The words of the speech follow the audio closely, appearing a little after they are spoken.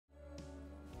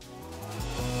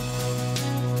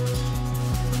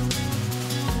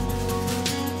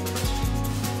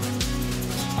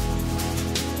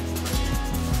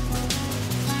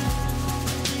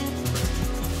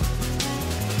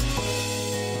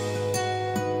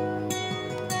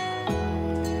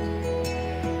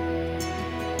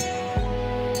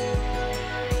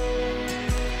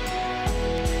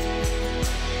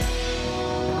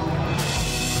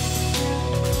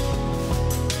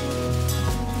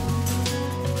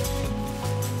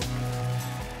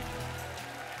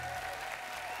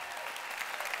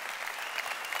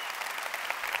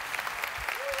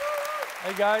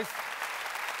Hey, guys.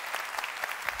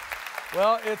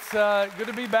 Well, it's good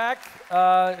to be back.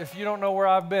 If you don't know where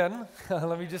I've been,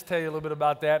 let me just tell you a little bit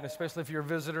about that, and especially if you're a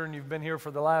visitor and you've been here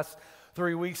for the last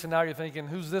 3 weeks and now you're thinking,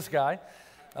 who's this guy?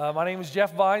 My name is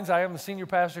Jeff Vines. I am the senior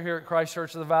pastor here at Christ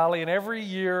Church of the Valley, and every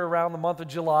year around the month of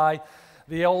July,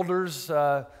 the elders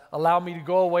allow me to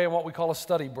go away on what we call a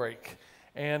study break.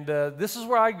 And this is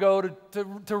where I go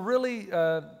to really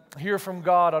hear from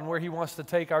God on where He wants to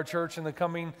take our church in the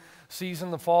coming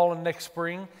season, the fall and next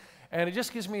spring. And it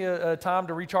just gives me a time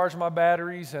to recharge my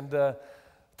batteries and to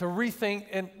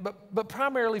rethink. But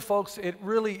primarily, folks, it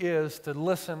really is to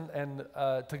listen and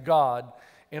to God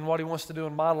in what He wants to do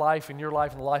in my life, in your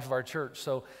life, and the life of our church.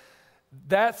 So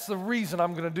that's the reason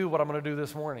I'm going to do what I'm going to do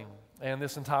this morning and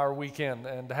this entire weekend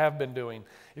and have been doing.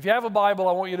 If you have a Bible,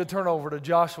 I want you to turn over to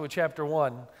Joshua chapter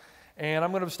 1. And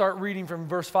I'm going to start reading from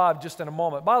verse 5 just in a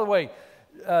moment. By the way,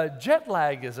 jet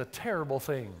lag is a terrible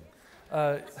thing.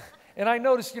 And I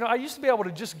noticed, I used to be able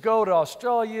to just go to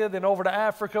Australia, then over to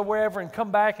Africa, wherever, and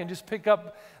come back and just pick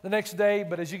up the next day.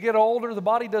 But as you get older, the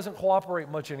body doesn't cooperate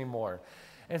much anymore.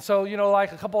 And so,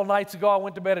 like a couple of nights ago, I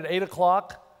went to bed at 8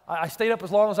 o'clock. I stayed up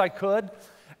as long as I could,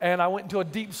 and I went into a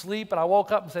deep sleep, and I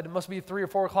woke up and said it must be 3 or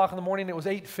 4 o'clock in the morning. It was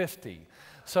 8:50.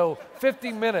 So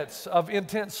 50 minutes of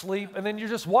intense sleep, and then you're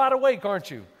just wide awake,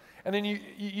 aren't you? And then you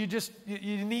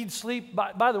need sleep.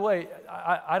 By the way,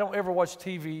 I don't ever watch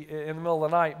TV in the middle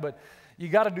of the night, but you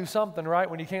got to do something, right,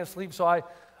 when you can't sleep. So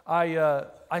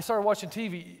I started watching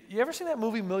TV. You ever seen that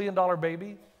movie, $1 Million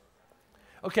Baby?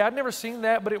 Okay, I'd never seen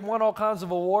that, but it won all kinds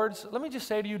of awards. Let me just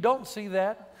say to you, don't see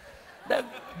that.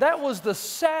 That was the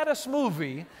saddest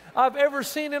movie I've ever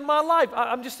seen in my life.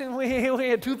 I'm just in we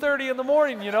at 2:30 in the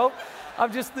morning,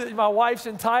 my wife's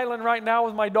in Thailand right now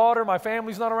with my daughter. My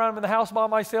family's not around. I'm in the house by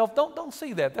myself. Don't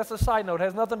see that. That's a side note. It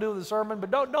has nothing to do with the sermon,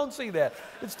 but don't see that.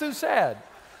 It's too sad.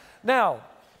 Now,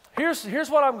 here's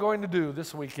what I'm going to do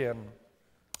this weekend.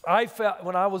 I felt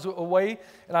when I was away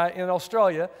in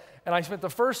Australia, and I spent the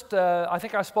first, I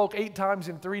think I spoke 8 times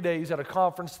in 3 days at a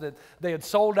conference that they had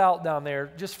sold out down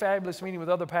there. Just fabulous meeting with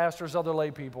other pastors, other lay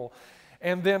people.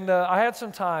 And then I had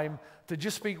some time to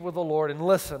just speak with the Lord and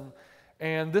listen.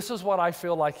 And this is what I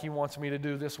feel like He wants me to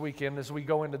do this weekend as we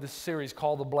go into this series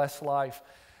called The Blessed Life.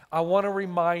 I want to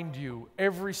remind you,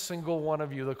 every single one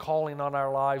of you, the calling on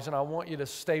our lives, and I want you to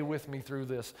stay with me through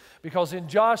this. Because in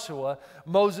Joshua,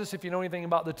 Moses, if you know anything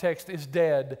about the text, is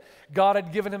dead. God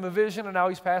had given him a vision, and now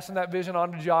He's passing that vision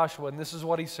on to Joshua. And this is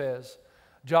what He says.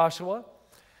 Joshua,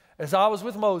 as I was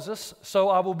with Moses, so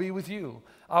I will be with you.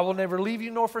 I will never leave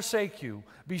you nor forsake you.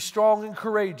 Be strong and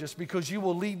courageous, because you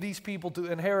will lead these people to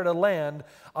inherit a land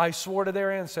I swore to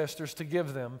their ancestors to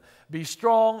give them. Be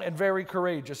strong and very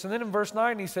courageous. And then in verse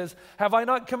 9 He says, have I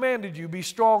not commanded you, be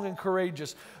strong and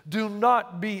courageous. Do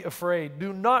not be afraid.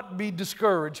 Do not be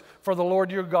discouraged, for the Lord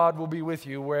your God will be with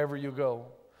you wherever you go.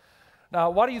 Now,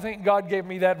 why do you think God gave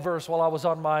me that verse while I was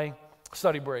on my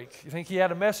study break? You think He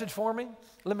had a message for me?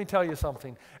 Let me tell you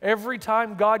something. Every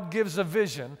time God gives a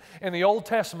vision in the Old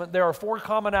Testament, there are 4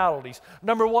 commonalities.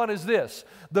 Number 1 is this: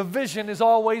 the vision is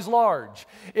always large.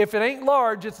 If it ain't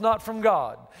large, it's not from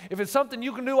God. If it's something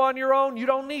you can do on your own, you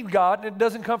don't need God, and it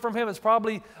doesn't come from Him. It's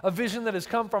probably a vision that has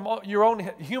come from your own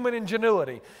human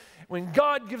ingenuity. When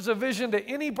God gives a vision to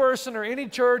any person or any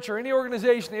church or any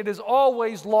organization, it is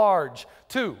always large.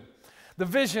 2, the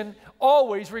vision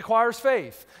always requires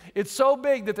faith. It's so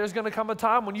big that there's going to come a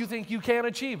time when you think you can't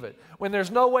achieve it, when there's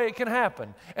no way it can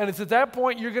happen. And it's at that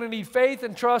point you're going to need faith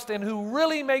and trust in who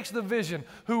really makes the vision,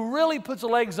 who really puts the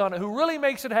legs on it, who really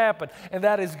makes it happen, and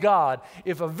that is God.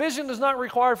 If a vision does not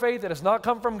require faith, it has not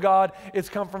come from God, it's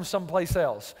come from someplace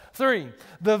else. 3,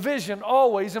 the vision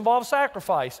always involves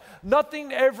sacrifice.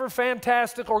 Nothing ever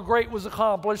fantastic or great was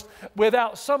accomplished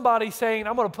without somebody saying,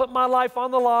 I'm going to put my life on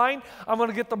the line, I'm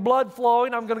going to get the blood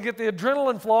flowing, I'm going to get the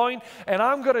adrenaline flowing, and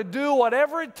I'm going to do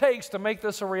whatever it takes to make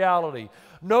this a reality.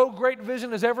 No great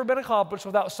vision has ever been accomplished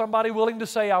without somebody willing to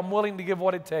say, I'm willing to give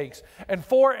what it takes. And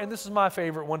 4, and this is my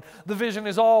favorite one, the vision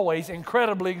is always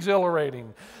incredibly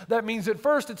exhilarating. That means at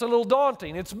first it's a little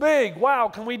daunting. It's big. Wow,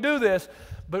 can we do this?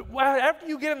 But after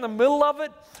you get in the middle of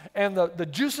it and the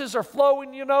juices are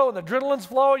flowing, and the adrenaline's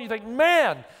flowing, you think,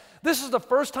 man, this is the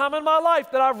first time in my life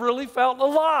that I've really felt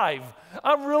alive.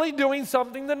 I'm really doing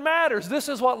something that matters. This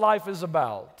is what life is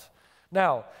about.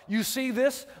 Now, you see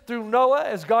this through Noah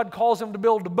as God calls him to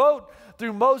build a boat,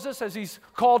 through Moses as he's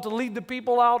called to lead the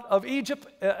people out of Egypt,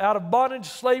 out of bondage,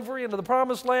 slavery, into the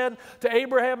promised land, to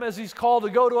Abraham as he's called to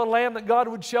go to a land that God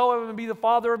would show him and be the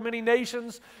father of many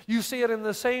nations. You see it in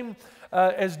the same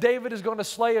as David is going to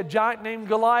slay a giant named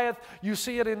Goliath. You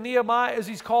see it in Nehemiah as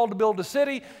he's called to build a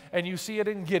city, and you see it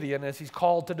in Gideon as he's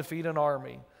called to defeat an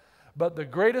army. But the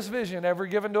greatest vision ever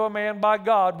given to a man by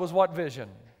God was what vision?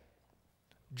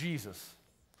 Jesus,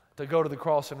 to go to the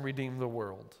cross and redeem the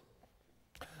world.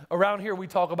 Around here we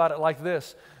talk about it like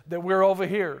this, that we're over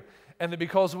here, and that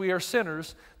because we are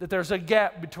sinners, that there's a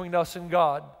gap between us and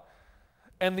God.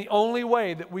 And the only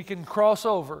way that we can cross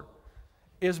over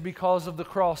is because of the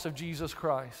cross of Jesus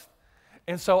Christ.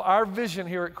 And so our vision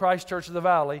here at Christ Church of the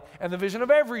Valley, and the vision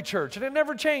of every church, and it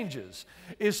never changes,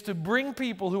 is to bring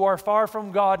people who are far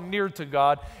from God near to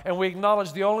God. And we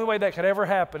acknowledge the only way that could ever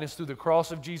happen is through the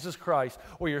cross of Jesus Christ,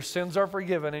 where your sins are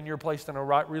forgiven and you're placed in a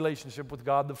right relationship with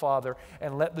God the Father,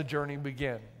 and let the journey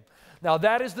begin. Now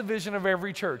that is the vision of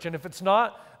every church, and if it's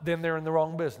not, then they're in the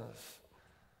wrong business.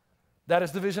 That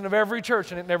is the vision of every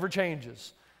church, and it never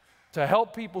changes. To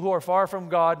help people who are far from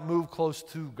God move close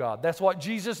to God. That's what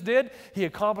Jesus did. He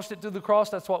accomplished it through the cross.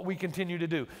 That's what we continue to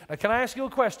do. Now, can I ask you a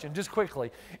question, just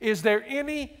quickly? Is there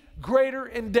any greater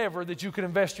endeavor that you can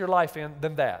invest your life in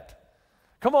than that?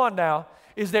 Come on now.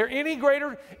 Is there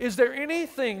anything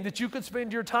that you could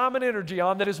spend your time and energy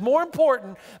on that is more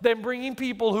important than bringing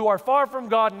people who are far from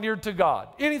God near to God?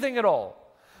 Anything at all?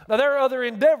 Now, there are other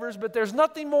endeavors, but there's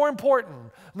nothing more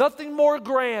important, nothing more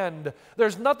grand.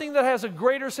 There's nothing that has a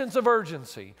greater sense of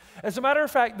urgency. As a matter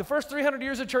of fact, the first 300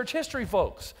 years of church history,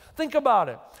 folks, think about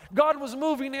it. God was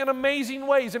moving in amazing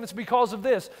ways, and it's because of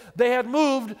this. They had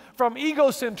moved from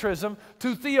egocentrism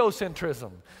to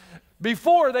theocentrism.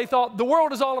 Before, they thought the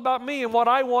world is all about me and what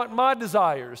I want and my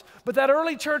desires. But that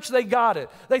early church, they got it.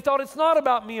 They thought it's not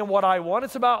about me and what I want.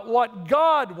 It's about what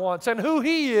God wants and who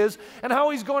He is and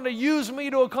how He's going to use me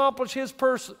to accomplish His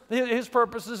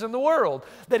purposes in the world.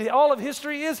 That all of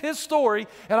history is His story,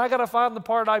 and I got to find the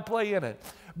part I play in it.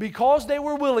 Because they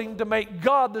were willing to make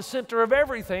God the center of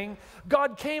everything,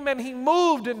 God came and He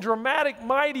moved in dramatic,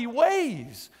 mighty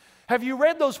ways. Have you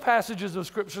read those passages of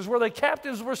scriptures where the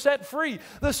captives were set free,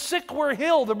 the sick were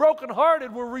healed, the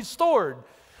brokenhearted were restored?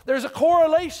 There's a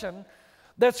correlation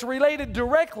that's related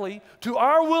directly to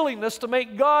our willingness to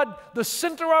make God the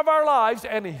center of our lives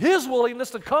and His willingness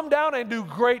to come down and do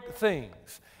great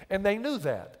things. And they knew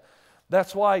that.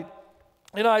 That's why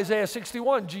in Isaiah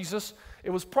 61, it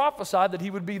was prophesied that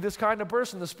He would be this kind of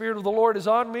person. The Spirit of the Lord is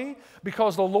on me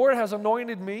because the Lord has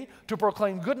anointed me to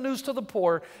proclaim good news to the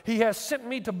poor. He has sent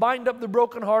me to bind up the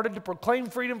brokenhearted, to proclaim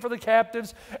freedom for the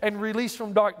captives, and release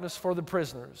from darkness for the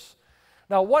prisoners.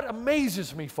 Now, what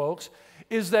amazes me, folks,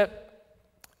 is that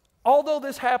although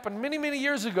this happened many, many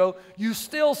years ago, you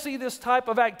still see this type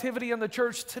of activity in the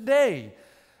church today.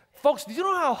 Folks, do you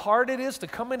know how hard it is to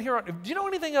come in here? Do you know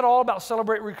anything at all about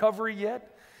Celebrate Recovery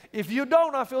yet? If you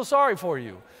don't, I feel sorry for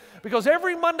you. Because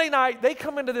every Monday night, they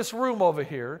come into this room over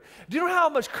here. Do you know how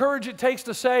much courage it takes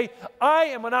to say, I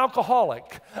am an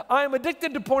alcoholic. I am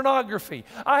addicted to pornography.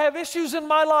 I have issues in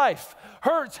my life,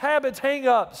 hurts, habits,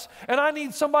 hang-ups, and I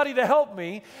need somebody to help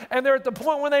me. And they're at the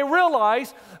point when they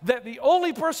realize that the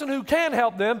only person who can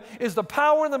help them is the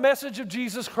power and the message of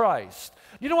Jesus Christ.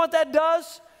 You know what that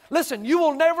does? Listen, you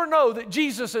will never know that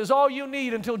Jesus is all you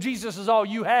need until Jesus is all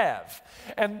you have.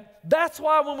 And that's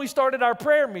why when we started our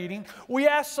prayer meeting, we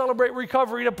asked Celebrate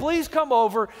Recovery to please come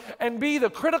over and be the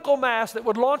critical mass that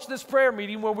would launch this prayer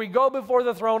meeting where we go before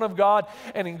the throne of God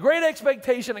and in great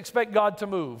expectation expect God to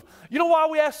move. You know why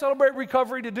we asked Celebrate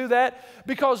Recovery to do that?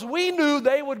 Because we knew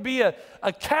they would be a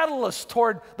catalyst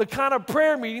toward the kind of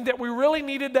prayer meeting that we really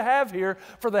needed to have here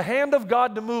for the hand of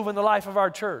God to move in the life of our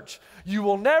church. You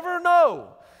will never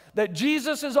know that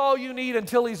Jesus is all you need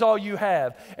until He's all you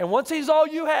have. And once He's all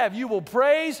you have, you will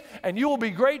praise and you will be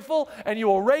grateful and you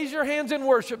will raise your hands in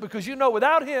worship because you know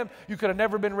without Him, you could have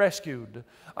never been rescued.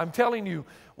 I'm telling you,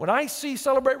 when I see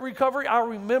Celebrate Recovery, I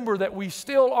remember that we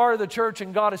still are the church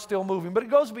and God is still moving. But it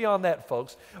goes beyond that,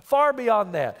 folks, far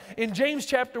beyond that. In James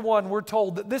chapter 1, we're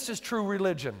told that this is true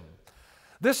religion.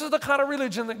 This is the kind of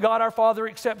religion that God our Father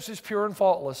accepts as pure and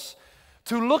faultless,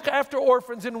 to look after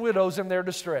orphans and widows in their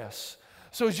distress.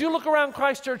 So as you look around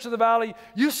Christ Church of the Valley,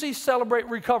 you see Celebrate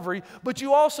Recovery, but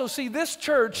you also see this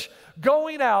church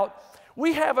going out.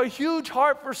 We have a huge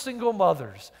heart for single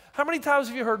mothers. How many times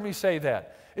have you heard me say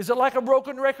that? Is it like a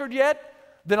broken record yet?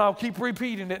 Then I'll keep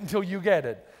repeating it until you get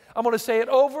it. I'm going to say it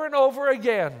over and over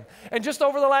again. And just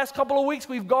over the last couple of weeks,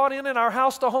 we've gone in our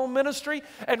house-to-home ministry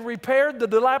and repaired the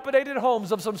dilapidated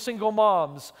homes of some single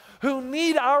moms who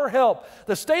need our help.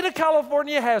 The state of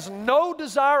California has no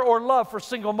desire or love for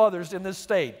single mothers in this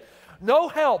state. No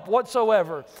help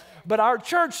whatsoever. But our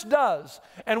church does.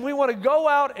 And we want to go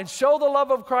out and show the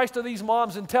love of Christ to these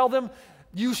moms and tell them,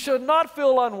 you should not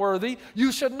feel unworthy.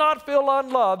 You should not feel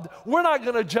unloved. We're not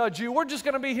going to judge you. We're just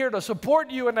going to be here to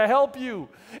support you and to help you.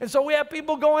 And so we have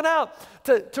people going out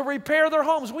to repair their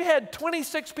homes. We had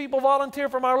 26 people volunteer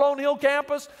from our Lone Hill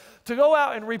campus to go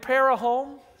out and repair a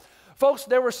home. Folks,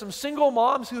 there were some single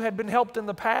moms who had been helped in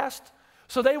the past,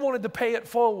 so they wanted to pay it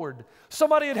forward.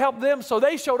 Somebody had helped them, so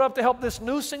they showed up to help this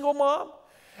new single mom.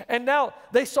 And now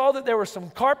they saw that there was some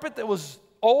carpet that was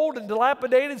old and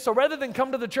dilapidated, so rather than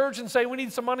come to the church and say, we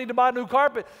need some money to buy new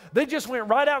carpet, they just went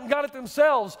right out and got it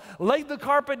themselves, laid the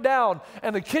carpet down,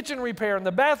 and the kitchen repair, and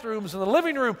the bathrooms, and the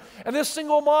living room. And this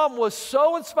single mom was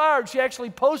so inspired, she actually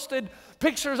posted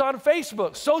pictures on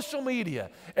Facebook, social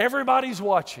media. Everybody's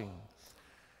watching.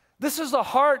 This is the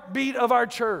heartbeat of our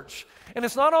church. And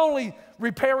it's not only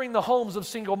repairing the homes of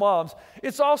single moms,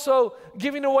 it's also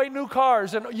giving away new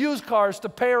cars and used cars to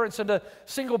parents and to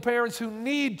single parents who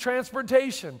need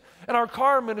transportation. And our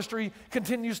car ministry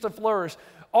continues to flourish.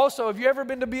 Also, have you ever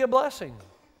been to Be a Blessing?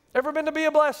 Ever been to Be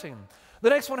a Blessing? The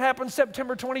next one happens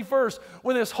September 21st,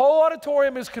 when this whole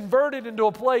auditorium is converted into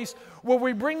a place where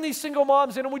we bring these single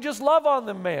moms in and we just love on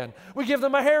them, man. We give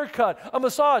them a haircut, a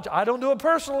massage. I don't do it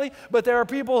personally, but there are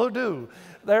people who do.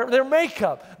 Their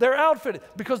makeup, their outfit,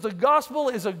 because the gospel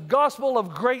is a gospel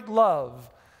of great love.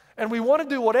 And we want to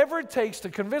do whatever it takes to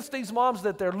convince these moms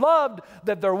that they're loved,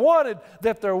 that they're wanted,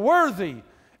 that they're worthy.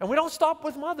 And we don't stop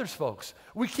with mothers, folks.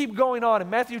 We keep going on.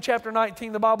 In Matthew chapter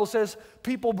 19, the Bible says,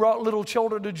 people brought little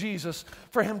children to Jesus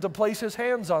for him to place his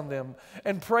hands on them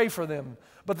and pray for them.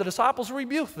 But the disciples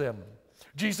rebuked them.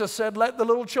 Jesus said, let the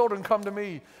little children come to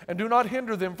me, and do not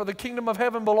hinder them, for the kingdom of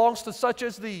heaven belongs to such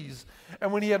as these.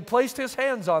 And when he had placed his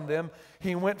hands on them,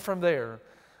 he went from there.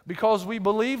 Because we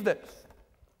believe that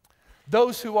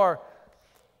those who are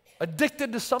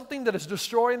addicted to something that is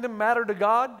destroying them matter to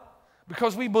God.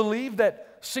 Because we believe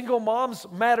that single moms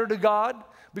matter to God.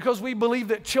 Because we believe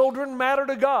that children matter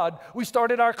to God, we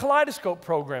started our Kaleidoscope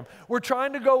program. We're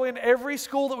trying to go in every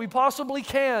school that we possibly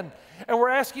can, and we're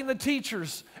asking the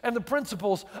teachers and the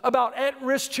principals about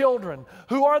at-risk children.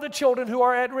 Who are the children who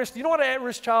are at risk? You know what an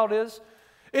at-risk child is?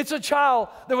 It's a child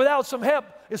that without some help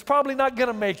is probably not going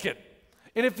to make it.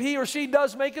 And if he or she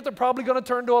does make it, they're probably going to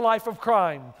turn to a life of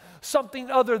crime.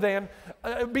 Something other than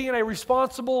being a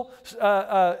responsible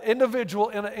individual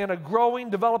in a growing,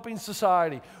 developing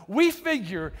society. We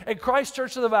figure at Christ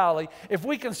Church of the Valley, if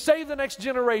we can save the next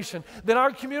generation, then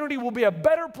our community will be a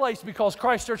better place because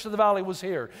Christ Church of the Valley was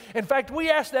here. In fact, we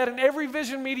ask that in every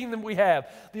vision meeting that we have.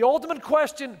 The ultimate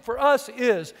question for us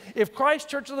is, if Christ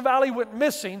Church of the Valley went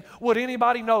missing, would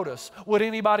anybody notice? Would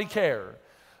anybody care?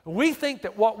 We think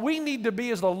that what we need to be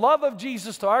is the love of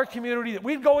Jesus to our community, that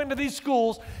we'd go into these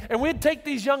schools and we'd take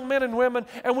these young men and women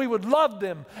and we would love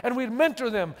them and we'd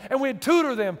mentor them and we'd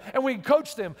tutor them and we'd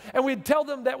coach them and we'd tell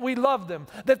them that we love them,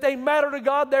 that they matter to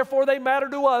God, therefore they matter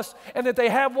to us, and that they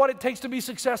have what it takes to be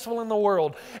successful in the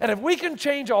world. And if we can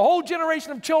change a whole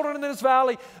generation of children in this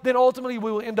valley, then ultimately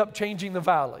we will end up changing the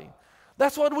valley.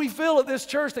 That's what we feel at this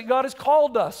church, that God has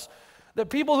called us. That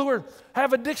people who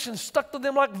have addictions stuck to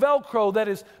them like Velcro that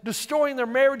is destroying their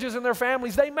marriages and their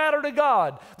families, they matter to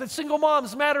God. That single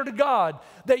moms matter to God.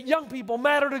 That young people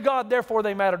matter to God, therefore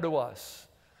they matter to us.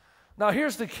 Now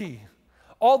here's the key.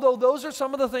 Although those are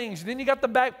some of the things, then you got the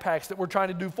backpacks that we're trying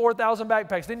to do, 4,000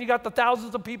 backpacks. Then you got the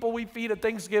thousands of people we feed at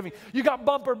Thanksgiving. You got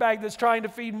Bumper Bag that's trying to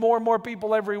feed more and more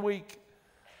people every week.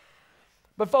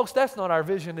 But folks, that's not our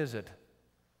vision, is it?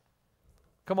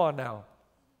 Come on now.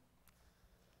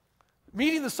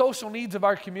 Meeting the social needs of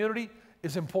our community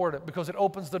is important because it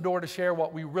opens the door to share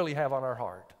what we really have on our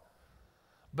heart.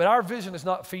 But our vision is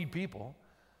not feed people.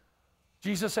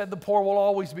 Jesus said the poor will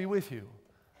always be with you.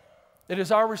 It is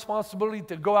our responsibility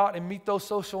to go out and meet those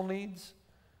social needs.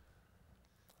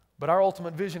 But our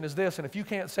ultimate vision is this, and if you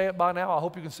can't say it by now, I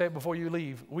hope you can say it before you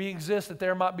leave. We exist that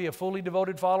there might be a fully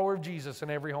devoted follower of Jesus in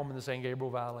every home in the San Gabriel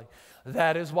Valley.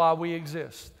 That is why we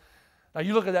exist. Now,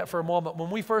 you look at that for a moment. When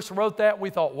we first wrote that, we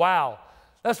thought, wow,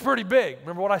 that's pretty big.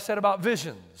 Remember what I said about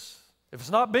visions? If it's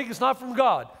not big, it's not from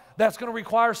God. That's going to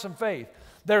require some faith.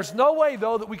 There's no way,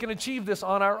 though, that we can achieve this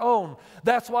on our own.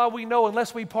 That's why we know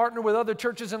unless we partner with other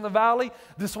churches in the valley,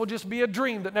 this will just be a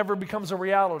dream that never becomes a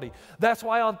reality. That's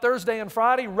why on Thursday and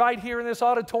Friday, right here in this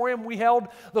auditorium, we held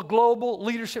the Global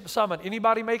Leadership Summit.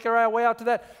 Anybody make our way out to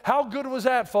that? How good was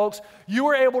that, folks? You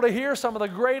were able to hear some of the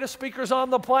greatest speakers on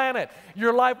the planet.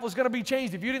 Your life was going to be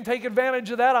changed. If you didn't take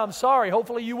advantage of that, I'm sorry.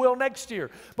 Hopefully you will next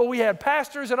year. But we had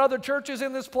pastors and other churches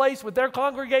in this place with their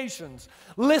congregations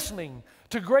listening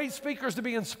to great speakers to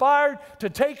be inspired to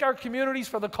take our communities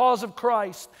for the cause of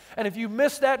Christ. And if you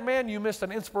missed that, man, you missed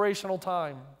an inspirational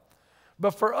time.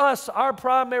 But for us, our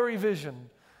primary vision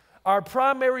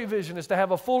is to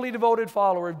have a fully devoted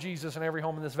follower of Jesus in every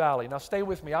home in this valley. Now stay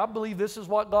with me. I believe this is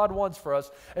what God wants for us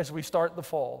as we start the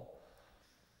fall.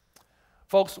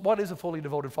 Folks, what is a fully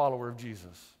devoted follower of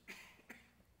Jesus?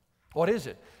 What is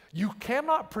it? You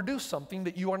cannot produce something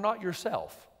that you are not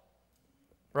yourself,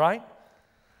 right?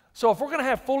 So if we're going to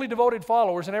have fully devoted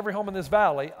followers in every home in this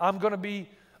valley, I'm going to be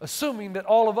assuming that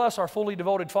all of us are fully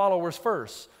devoted followers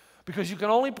first, because you can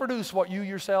only produce what you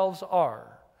yourselves are.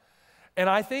 And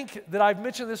I think that I've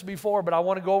mentioned this before, but I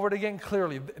want to go over it again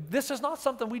clearly. This is not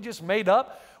something we just made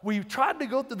up. We tried to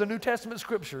go through the New Testament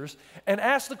scriptures and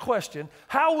ask the question,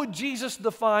 how would Jesus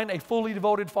define a fully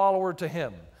devoted follower to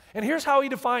him? And here's how he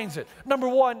defines it. Number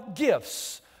one,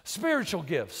 gifts. Spiritual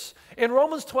gifts. In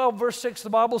Romans 12, verse 6,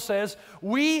 the Bible says,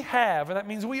 we have, and that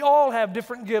means we all have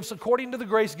different gifts according to the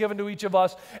grace given to each of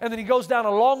us. And then he goes down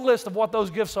a long list of what those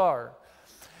gifts are.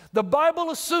 The Bible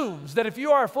assumes that if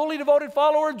you are a fully devoted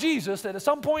follower of Jesus, that at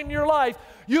some point in your life,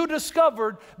 you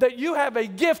discovered that you have a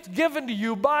gift given to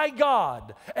you by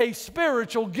God, a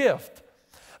spiritual gift.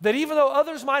 That even though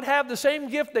others might have the same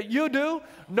gift that you do,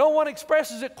 no one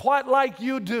expresses it quite like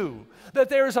you do. That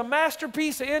there is a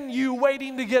masterpiece in you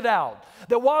waiting to get out.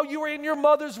 That while you were in your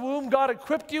mother's womb, God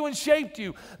equipped you and shaped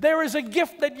you. There is a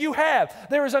gift that you have.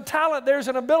 There is a talent, there's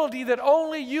an ability that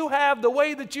only you have the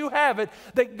way that you have it,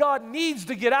 that God needs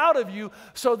to get out of you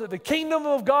so that the kingdom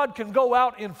of God can go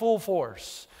out in full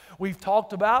force. We've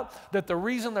talked about that the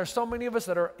reason there's so many of us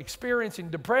that are experiencing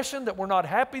depression, that we're not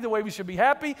happy the way we should be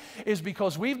happy, is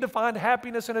because we've defined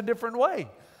happiness in a different way.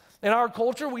 In our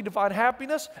culture, we define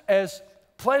happiness as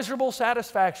pleasurable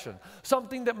satisfaction,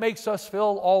 something that makes us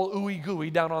feel all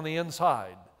ooey-gooey down on the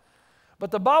inside.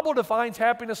 But the Bible defines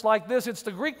happiness like this. It's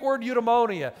the Greek word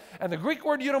eudaimonia. And the Greek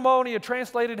word eudaimonia,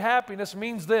 translated happiness,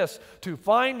 means this: to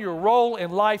find your role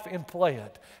in life and play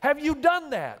it. Have you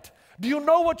done that? Do you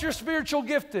know what your spiritual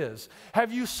gift is?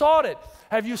 Have you sought it?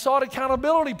 Have you sought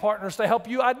accountability partners to help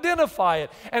you identify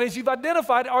it? And as you've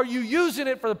identified it, are you using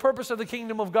it for the purpose of the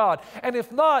kingdom of God? And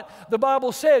if not, the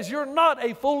Bible says you're not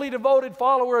a fully devoted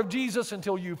follower of Jesus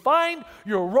until you find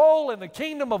your role in the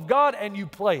kingdom of God and you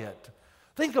play it.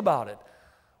 Think about it.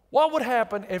 What would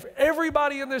happen if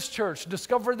everybody in this church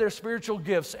discovered their spiritual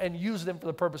gifts and used them for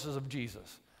the purposes of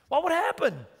Jesus? What would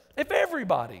happen if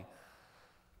everybody?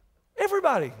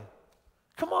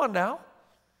 Come on now.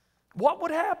 What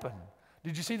would happen?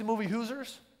 Did you see the movie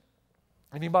Hoosiers?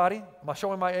 Anybody? Am I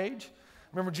showing my age?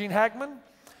 Remember Gene Hackman?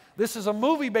 This is a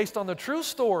movie based on the true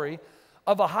story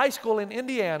of a high school in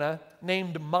Indiana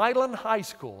named Milan High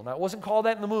School. Now, it wasn't called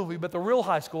that in the movie, but the real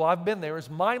high school, I've been there, is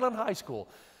Milan High School.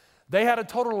 They had a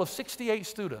total of 68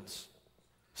 students.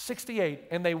 68,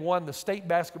 and they won the state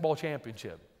basketball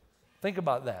championship. Think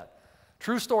about that.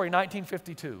 True story,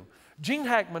 1952. Gene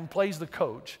Hackman plays the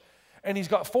coach, and he's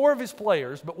got 4 of his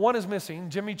players, but one is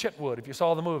missing, Jimmy Chitwood, if you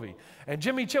saw the movie. And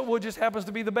Jimmy Chitwood just happens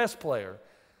to be the best player.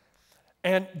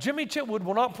 And Jimmy Chitwood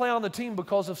will not play on the team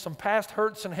because of some past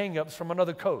hurts and hang-ups from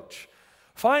another coach.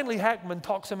 Finally, Hackman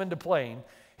talks him into playing.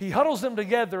 He huddles them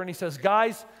together and he says,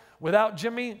 guys, without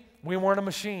Jimmy, we weren't a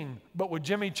machine. But with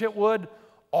Jimmy Chitwood,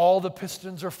 all the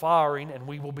pistons are firing and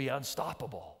we will be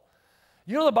unstoppable.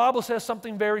 You know, the Bible says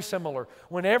something very similar.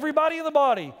 When everybody in the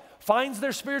body finds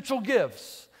their spiritual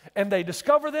gifts and they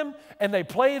discover them and they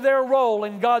play their role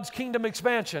in God's kingdom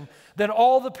expansion, then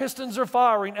all the pistons are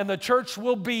firing and the church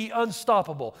will be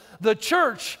unstoppable. The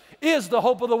church is the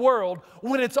hope of the world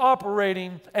when it's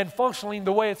operating and functioning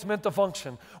the way it's meant to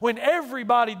function. When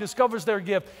everybody discovers their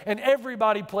gift and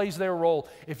everybody plays their role.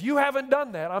 If you haven't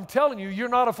done that, I'm telling you, you're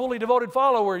not a fully devoted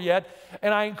follower yet.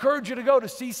 And I encourage you to go to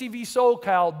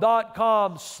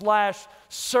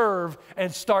ccvsocal.com/serve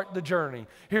and start the journey.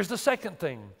 Here's the second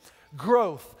thing.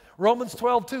 Growth. Romans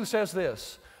 12:2 says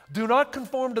this: do not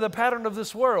conform to the pattern of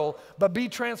this world, but be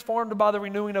transformed by the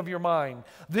renewing of your mind.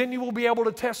 Then you will be able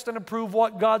to test and approve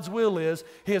what God's will is,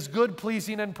 His good,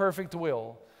 pleasing, and perfect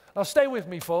will. Now stay with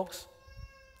me, folks.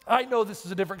 I know this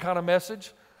is a different kind of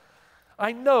message.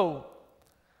 I know.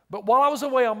 But while I was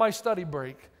away on my study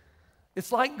break,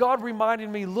 it's like God reminded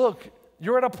me, look,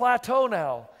 You're at a plateau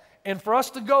now. And for us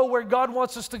to go where God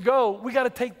wants us to go, we got to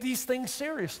take these things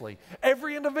seriously.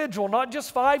 Every individual, not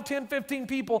just 5, 10, 15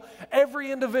 people,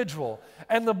 every individual.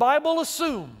 And the Bible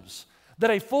assumes that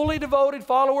a fully devoted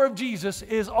follower of Jesus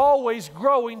is always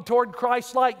growing toward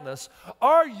Christ-likeness.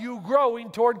 Are you growing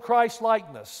toward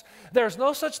Christ-likeness? There's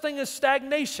no such thing as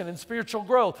stagnation in spiritual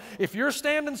growth. If you're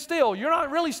standing still, you're not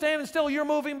really standing still, you're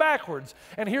moving backwards.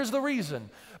 And here's the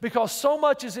reason. Because so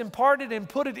much is imparted and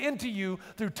put it into you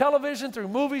through television, through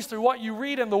movies, through what you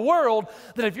read in the world,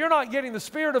 that if you're not getting the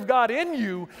Spirit of God in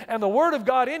you and the Word of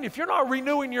God in you, if you're not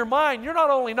renewing your mind, you're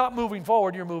not only not moving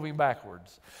forward, you're moving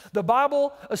backwards. The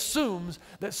Bible assumes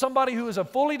that somebody who is a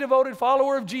fully devoted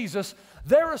follower of Jesus,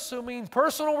 they're assuming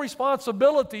personal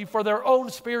responsibility for their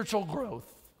own spiritual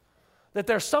growth. That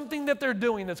there's something that they're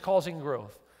doing that's causing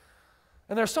growth.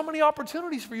 And there's so many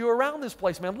opportunities for you around this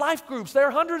place, man. Life groups, there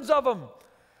are hundreds of them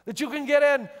that you can get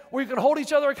in, where you can hold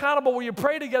each other accountable, where you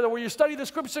pray together, where you study the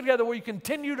Scripture together, where you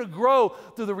continue to grow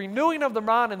through the renewing of the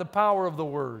mind and the power of the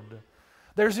Word.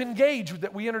 There's Engage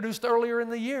that we introduced earlier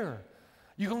in the year.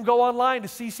 You can go online to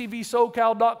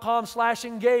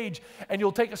ccvsocal.com/engage, and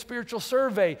you'll take a spiritual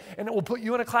survey, and it will put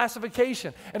you in a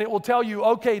classification, and it will tell you,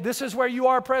 okay, this is where you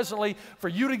are presently. For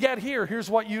you to get here,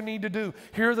 here's what you need to do.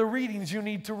 Here are the readings you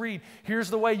need to read. Here's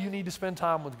the way you need to spend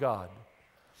time with God.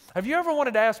 Have you ever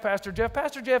wanted to ask Pastor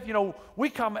Jeff, you know, we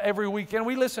come every weekend,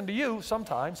 we listen to you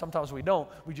sometimes we don't,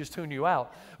 we just tune you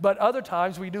out. But other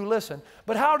times we do listen.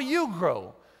 But how do you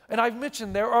grow? And I've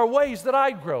mentioned there are ways that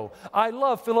I grow. I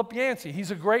love Philip Yancey.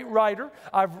 He's a great writer.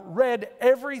 I've read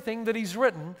everything that he's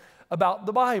written about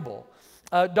the Bible.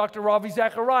 Dr. Ravi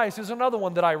Zacharias is another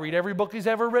one that I read. Every book he's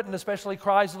ever written, especially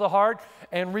Cries of the Heart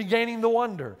and Regaining the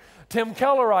Wonder. Tim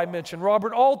Keller I mentioned.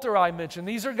 Robert Alter I mentioned.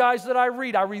 These are guys that I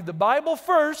read. I read the Bible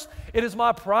first. It is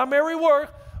my primary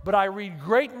work, but I read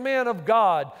great men of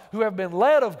God who have been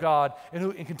led of God and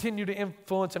who continue to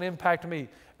influence and impact me.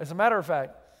 As a matter of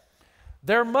fact,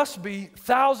 there must be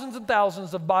thousands and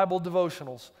thousands of Bible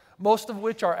devotionals, most of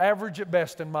which are average at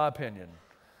best in my opinion.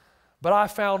 But I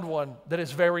found one that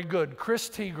is very good. Chris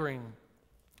Tegreen.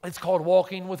 It's called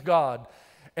Walking with God.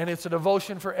 And it's a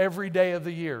devotion for every day of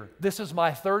the year. This is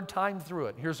my third time through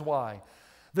it. Here's why.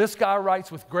 This guy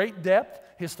writes with great depth.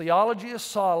 His theology is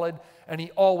solid. And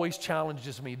he always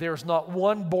challenges me. There's not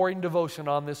one boring devotion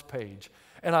on this page.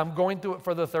 And I'm going through it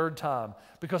for the third time.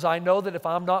 Because I know that if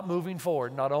I'm not moving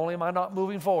forward, not only am I not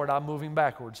moving forward, I'm moving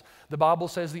backwards. The Bible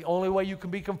says the only way you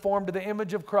can be conformed to the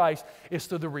image of Christ is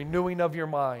through the renewing of your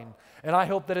mind. And I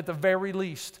hope that at the very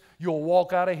least, you'll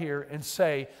walk out of here and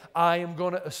say, I am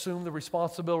going to assume the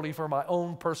responsibility for my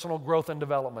own personal growth and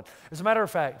development. As a matter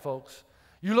of fact, folks,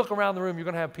 you look around the room, you're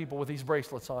going to have people with these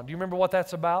bracelets on. Do you remember what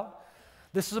that's about?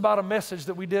 This is about a message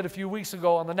that we did a few weeks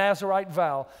ago on the Nazirite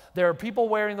vow. There are people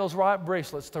wearing those right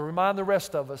bracelets to remind the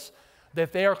rest of us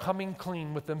that they are coming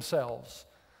clean with themselves.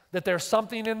 That there's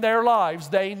something in their lives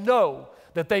they know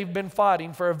that they've been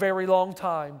fighting for a very long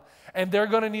time. And they're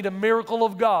going to need a miracle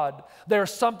of God.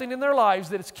 There's something in their lives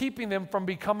that is keeping them from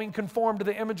becoming conformed to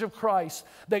the image of Christ,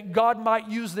 that God might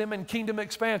use them in kingdom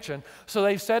expansion. So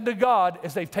they've said to God,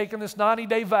 as they've taken this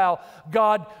 90-day vow,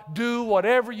 God, do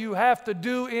whatever you have to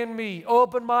do in me.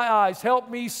 Open my eyes, help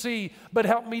me see, but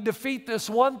help me defeat this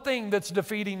one thing that's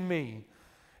defeating me.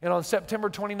 And on September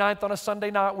 29th, on a Sunday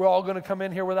night, we're all going to come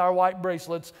in here with our white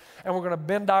bracelets, and we're going to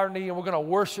bend our knee, and we're going to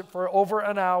worship for over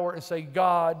an hour and say,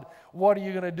 God, what are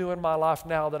you going to do in my life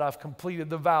now that I've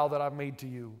completed the vow that I've made to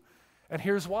you? And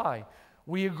here's why.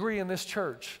 We agree in this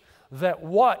church that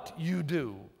what you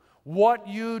do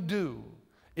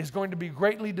is going to be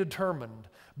greatly determined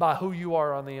by who you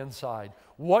are on the inside.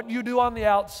 What you do on the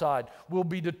outside will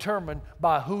be determined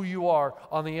by who you are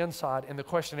on the inside. And the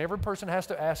question every person has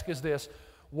to ask is this: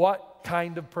 what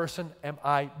kind of person am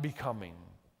I becoming?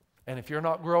 And if you're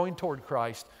not growing toward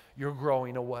Christ, you're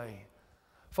growing away.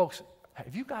 Folks,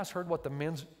 have you guys heard what the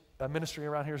men's ministry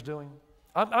around here is doing?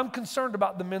 I'm concerned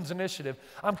about the men's initiative.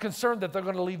 I'm concerned that they're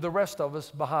going to leave the rest of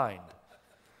us behind.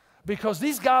 Because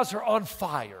these guys are on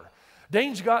fire.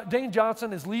 Dane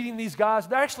Johnson is leading these guys.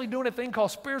 They're actually doing a thing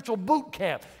called spiritual boot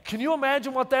camp. Can you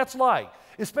imagine what that's like?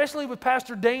 Especially with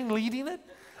Pastor Dane leading it.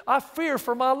 I fear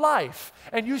for my life,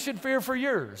 and you should fear for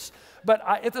yours. But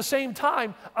at the same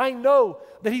time, I know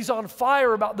that he's on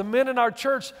fire about the men in our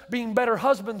church being better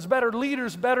husbands, better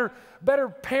leaders, better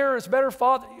parents, better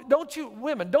fathers.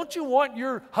 Women, don't you want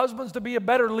your husbands to be a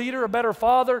better leader, a better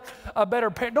father, a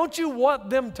better parent? Don't you want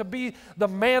them to be the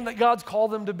man that God's called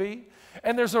them to be?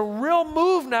 And there's a real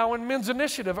move now in men's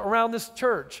initiative around this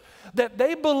church that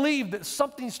they believe that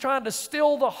something's trying to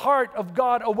steal the heart of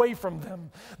God away from them,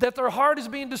 that their heart is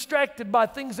being distracted by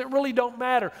things that really don't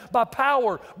matter, by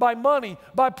power, by money,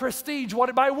 by prestige,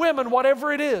 by women,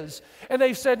 whatever it is. And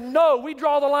they've said, no, we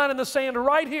draw the line in the sand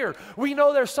right here. We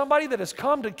know there's somebody that has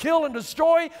come to kill and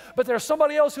destroy, but there's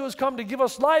somebody else who has come to give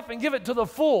us life and give it to the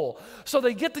full. So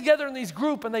they get together in these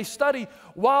groups and they study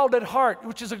Wild at Heart,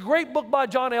 which is a great book by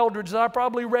John Eldredge that I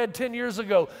probably read 10 years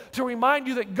ago, to remind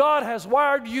you that God has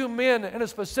wired you men in a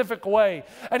specific way.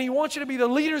 And He wants you to be the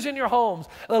leaders in your homes,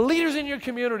 the leaders in your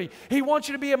community. He wants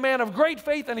you to be a man of great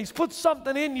faith, and He's put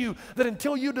something in you that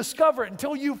until you discover it,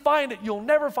 until you find it, you'll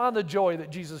never find the joy that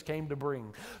Jesus came to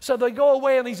bring. So they go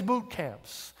away in these boot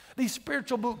camps, these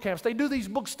spiritual boot camps. They do these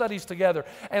book studies together,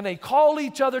 and they call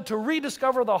each other to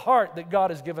rediscover the heart that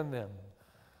God has given them.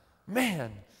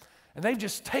 Man, and they've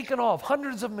just taken off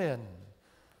hundreds of men.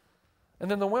 And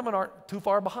then the women aren't too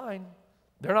far behind.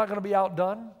 They're not going to be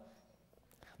outdone.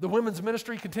 The women's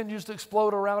ministry continues to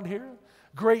explode around here.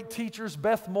 Great teachers,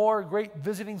 Beth Moore, great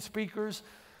visiting speakers,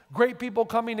 great people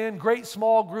coming in, great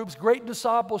small groups, great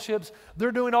discipleships.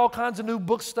 They're doing all kinds of new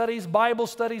book studies, Bible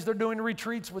studies. They're doing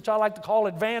retreats, which I like to call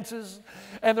advances.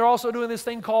 And they're also doing this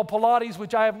thing called Pilates,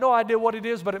 which I have no idea what it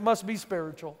is, but it must be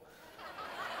spiritual.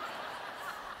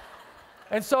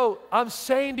 And so I'm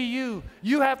saying to you,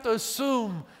 you have to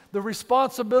assume the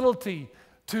responsibility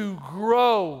to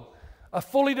grow. A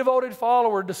fully devoted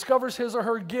follower discovers his or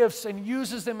her gifts and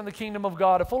uses them in the kingdom of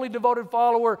God. A fully devoted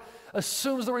follower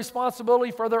assumes the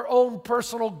responsibility for their own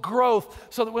personal growth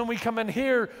so that when we come in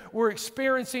here, we're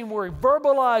experiencing, we're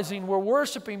verbalizing, we're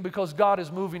worshiping because God is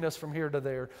moving us from here to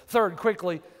there. Third,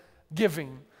 quickly,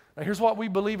 giving. Now here's what we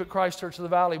believe at Christ Church of the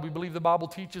Valley. We believe the Bible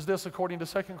teaches this according to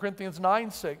 2 Corinthians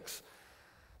 9:6,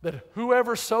 that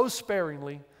whoever sows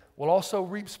sparingly will also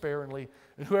reap sparingly,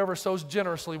 and whoever sows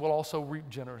generously will also reap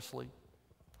generously.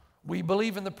 We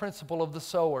believe in the principle of the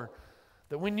sower,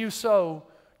 that when you sow,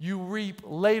 you reap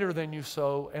later than you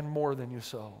sow and more than you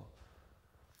sow.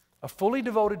 A fully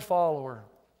devoted follower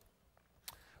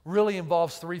really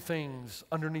involves three things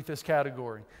underneath this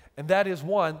category. And that is,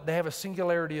 one, they have a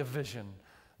singularity of vision.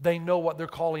 They know what their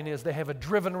calling is. They have a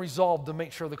driven resolve to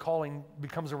make sure the calling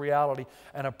becomes a reality,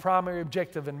 and a primary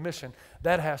objective and mission.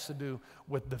 That has to do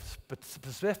with the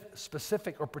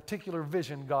specific or particular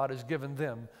vision God has given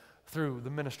them through the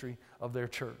ministry of their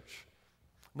church.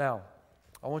 Now,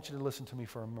 I want you to listen to me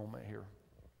for a moment here.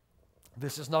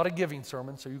 This is not a giving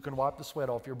sermon, so you can wipe the sweat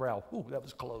off your brow. Ooh, that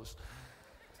was close.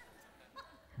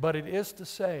 But it is to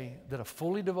say that a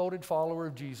fully devoted follower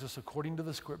of Jesus, according to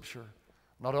the Scripture,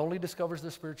 not only discovers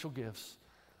their spiritual gifts,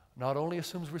 not only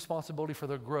assumes responsibility for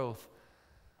their growth,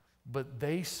 but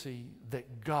they see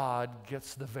that God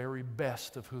gets the very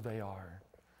best of who they are.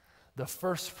 The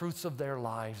first fruits of their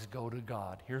lives go to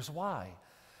God. Here's why.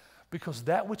 Because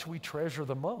that which we treasure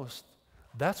the most,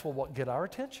 that's what will get our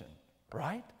attention,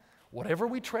 right? Whatever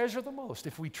we treasure the most,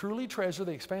 if we truly treasure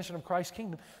the expansion of Christ's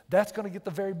kingdom, that's going to get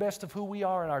the very best of who we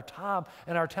are in our time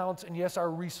and our talents and, yes, our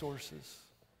resources.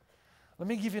 Let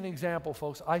me give you an example,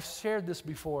 folks. I've shared this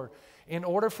before. In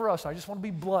order for us, I just want to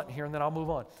be blunt here and then I'll move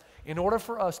on. In order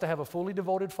for us to have a fully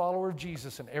devoted follower of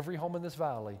Jesus in every home in this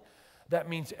valley, that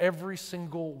means every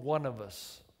single one of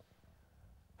us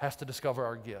has to discover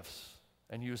our gifts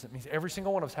and use it. It means every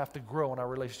single one of us have to grow in our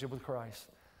relationship with Christ.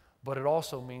 But it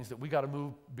also means that we got to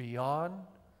move beyond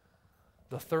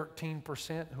the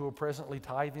 13% who are presently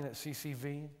tithing at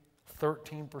CCV,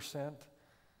 13%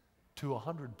 to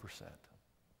 100%.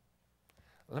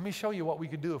 Let me show you what we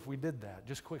could do if we did that,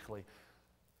 just quickly.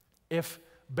 If,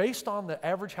 based on the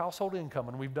average household income,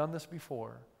 and we've done this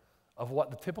before, of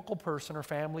what the typical person or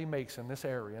family makes in this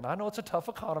area, and I know it's a tough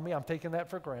economy, I'm taking that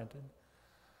for granted,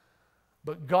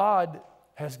 but God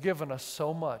has given us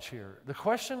so much here. The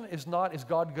question is not, is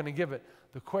God going to give it?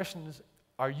 The question is,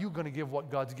 are you going to give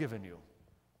what God's given you?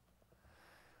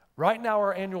 Right now,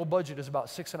 our annual budget is about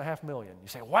 $6.5 million. You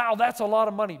say, wow, that's a lot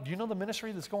of money. Do you know the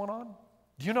ministry that's going on?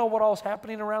 Do you know what all is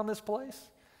happening around this place?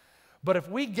 But if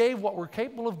we gave what we're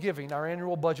capable of giving, our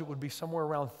annual budget would be somewhere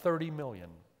around $30 million.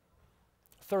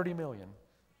 $30 million.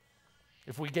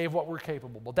 If we gave what we're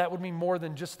capable. But that would mean more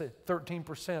than just the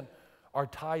 13% are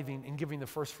tithing and giving the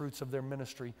first fruits of their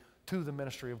ministry to the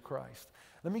ministry of Christ.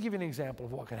 Let me give you an example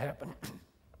of what can happen.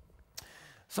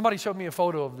 Somebody showed me a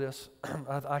photo of this.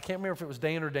 I can't remember if it was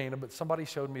Dan or Dana, but somebody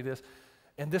showed me this.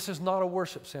 And this is not a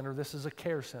worship center. This is a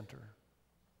care center.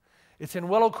 It's in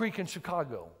Willow Creek in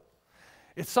Chicago.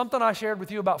 It's something I shared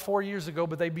with you about 4 years ago,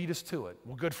 but they beat us to it.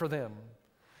 Well, good for them.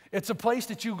 It's a place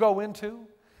that you go into,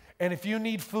 and if you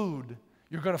need food,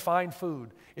 you're going to find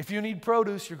food. If you need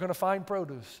produce, you're going to find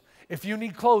produce. If you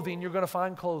need clothing, you're going to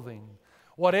find clothing.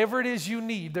 Whatever it is you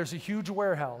need, there's a huge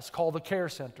warehouse called the Care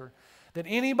Center that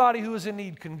anybody who is in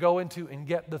need can go into and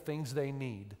get the things they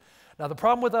need. Now, the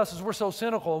problem with us is we're so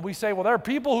cynical, and we say, well, there are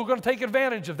people who are going to take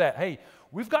advantage of that. Hey,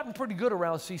 we've gotten pretty good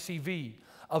around CCV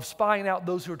of spying out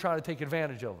those who are trying to take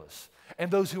advantage of us and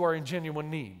those who are in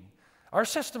genuine need. Our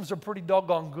systems are pretty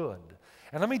doggone good.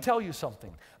 And let me tell you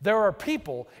something. There are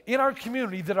people in our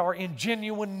community that are in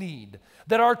genuine need,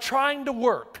 that are trying to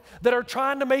work, that are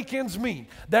trying to make ends meet.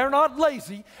 They're not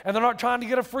lazy, and they're not trying to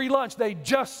get a free lunch. They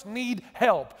just need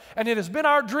help. And it has been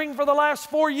our dream for the last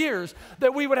 4 years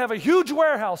that we would have a huge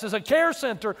warehouse as a care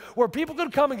center where people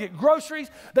could come and get groceries.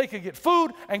 They could get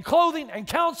food and clothing and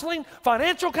counseling,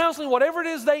 financial counseling, whatever it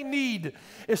is they need,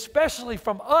 especially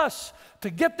from us, to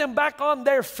get them back on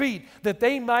their feet, that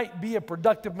they might be a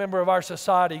productive member of our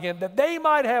society again, that they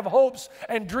might have hopes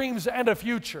and dreams and a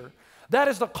future. That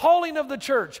is the calling of the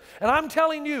church. And I'm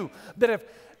telling you that if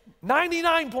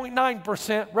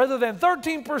 99.9% rather than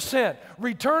 13%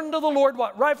 return to the Lord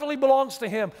what rightfully belongs to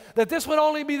Him, that this would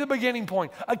only be the beginning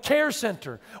point, a care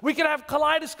center. We could have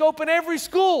kaleidoscope in every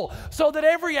school so that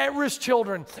every at-risk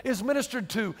children is ministered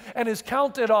to and is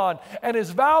counted on and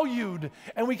is valued,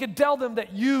 and we could tell them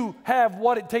that you have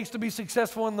what it takes to be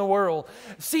successful in the world.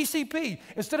 CCP,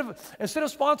 instead of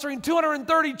sponsoring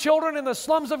 230 children in the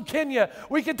slums of Kenya,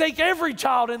 we could take every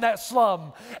child in that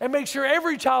slum and make sure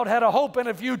every child had a hope and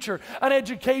a future, an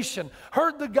education,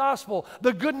 heard the gospel,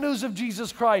 the good news of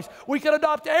Jesus Christ. We could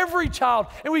adopt every child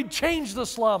and we'd change the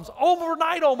slums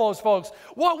overnight almost, folks.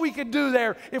 What we could do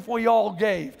there if we all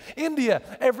gave. India,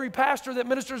 every pastor that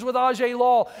ministers with Ajay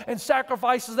Law and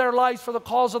sacrifices their lives for the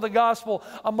cause of the gospel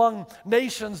among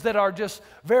nations that are just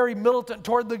very militant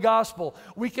toward the gospel.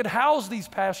 We could house these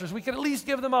pastors. We could at least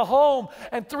give them a home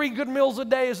and 3 good meals a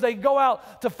day as they go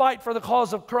out to fight for the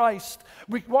cause of Christ.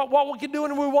 What we could do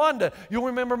in Rwanda, you'll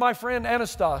remember my friend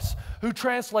Anastas, who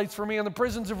translates for me in the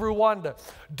prisons of Rwanda.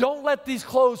 Don't let these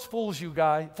clothes fool you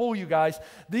guys.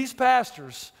 These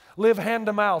pastors live hand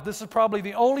to mouth. This is probably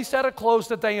the only set of clothes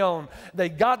that they own. They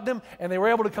got them and they were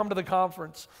able to come to the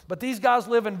conference. But these guys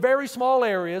live in very small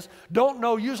areas, don't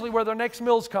know usually where their next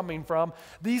meal's coming from.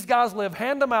 These guys live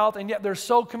hand to mouth, and yet they're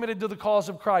so committed to the cause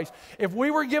of Christ. If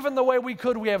we were given the way we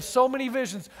could, we have so many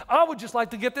visions. I would just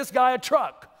like to get this guy a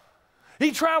truck.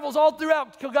 He travels all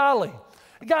throughout Kigali.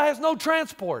 The guy has no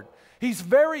transport. He's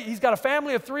got a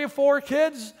family of 3 or 4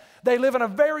 kids. They live in a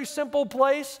very simple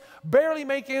place, barely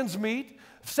make ends meet,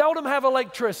 seldom have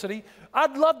electricity.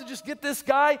 I'd love to just get this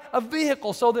guy a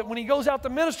vehicle so that when he goes out to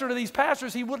minister to these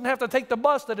pastors, he wouldn't have to take the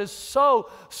bus that is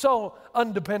so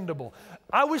undependable.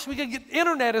 I wish we could get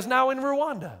internet is now in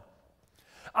Rwanda.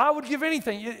 I would give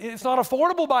anything. It's not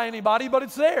affordable by anybody, but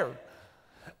it's there.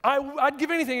 I'd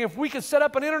give anything if we could set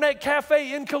up an internet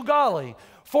cafe in Kigali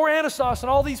for Anastas and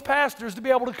all these pastors to be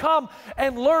able to come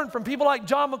and learn from people like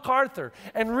John MacArthur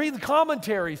and read the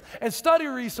commentaries and study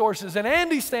resources and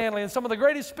Andy Stanley and some of the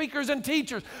greatest speakers and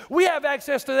teachers. We have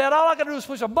access to that. All I got to do is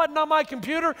push a button on my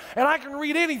computer and I can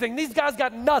read anything. These guys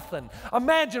got nothing.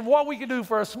 Imagine what we could do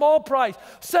for a small price.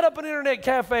 Set up an internet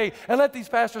cafe and let these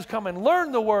pastors come and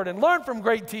learn the Word and learn from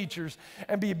great teachers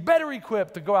and be better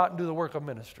equipped to go out and do the work of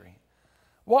ministry.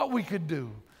 What we could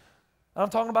do. I'm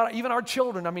talking about even our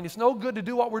children. I mean, it's no good to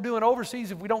do what we're doing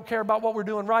overseas if we don't care about what we're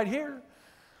doing right here.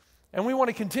 And we want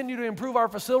to continue to improve our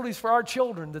facilities for our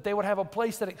children, that they would have a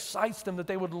place that excites them, that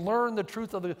they would learn the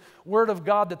truth of the Word of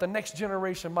God, that the next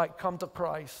generation might come to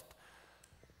Christ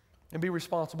and be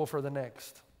responsible for the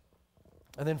next.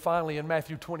 And then finally in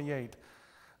Matthew 28,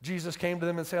 Jesus came to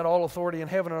them and said, all authority in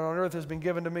heaven and on earth has been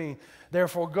given to me.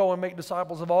 Therefore go and make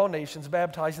disciples of all nations,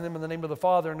 baptizing them in the name of the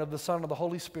Father and of the Son and of the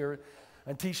Holy Spirit,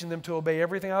 and teaching them to obey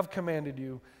everything I've commanded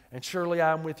you. And surely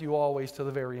I am with you always to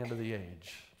the very end of the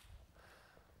age.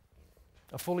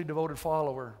 A fully devoted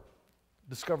follower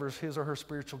discovers his or her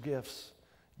spiritual gifts,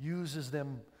 uses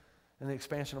them in the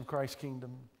expansion of Christ's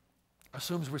kingdom,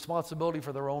 assumes responsibility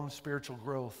for their own spiritual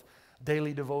growth,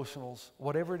 daily devotionals,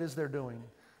 whatever it is they're doing,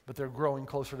 but they're growing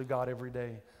closer to God every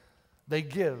day. They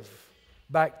give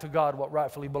back to God what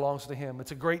rightfully belongs to Him.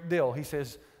 It's a great deal. He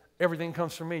says, everything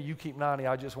comes from me. You keep 90,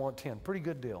 I just want 10. Pretty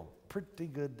good deal. Pretty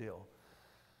good deal.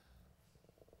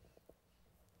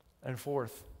 And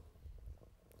fourth,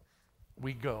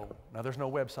 we go. Now, there's no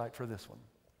website for this one.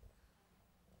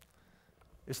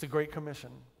 It's the Great Commission.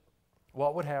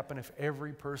 What would happen if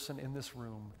every person in this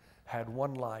room had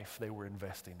one life they were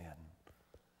investing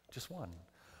in? Just one.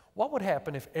 What would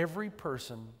happen if every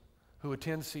person who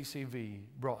attends CCV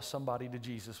brought somebody to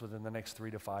Jesus within the next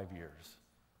 3 to 5 years?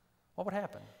 What would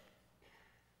happen?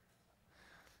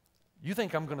 You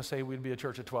think I'm going to say we'd be a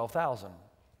church of 12,000.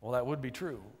 Well, that would be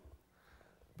true.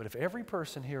 But if every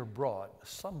person here brought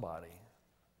somebody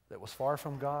that was far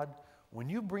from God, when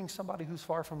you bring somebody who's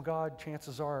far from God,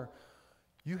 chances are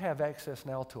you have access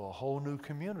now to a whole new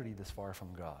community that's far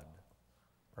from God,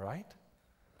 right?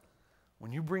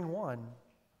 When you bring one,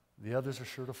 the others are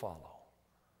sure to follow.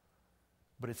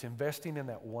 But it's investing in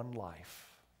that one life.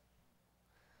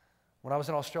 When I was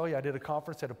in Australia, I did a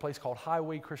conference at a place called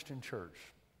Highway Christian Church.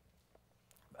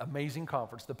 Amazing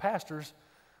conference. The pastors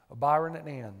are Byron and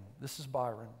Ann. This is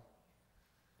Byron.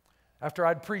 After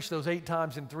I'd preached those 8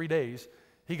 times in 3 days,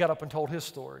 he got up and told his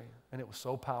story, and it was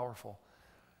so powerful.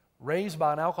 Raised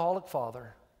by an alcoholic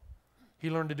father, he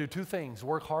learned to do 2 things,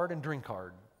 work hard and drink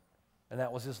hard, and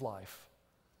that was his life.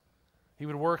 He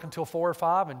would work until 4 or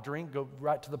 5 and drink, go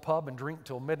right to the pub and drink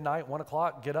till midnight, 1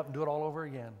 o'clock, get up and do it all over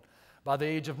again. By the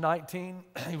age of 19,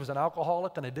 he was an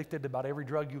alcoholic and addicted to about every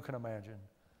drug you can imagine.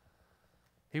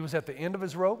 He was at the end of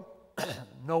his rope,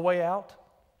 no way out,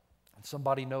 and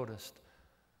somebody noticed.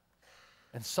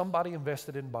 And somebody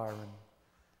invested in Byron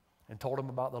and told him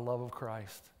about the love of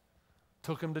Christ.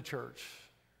 Took him to church,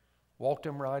 walked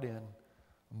him right in.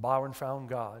 Byron found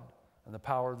God and the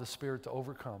power of the Spirit to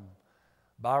overcome.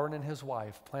 Byron and his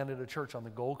wife planted a church on the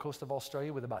Gold Coast of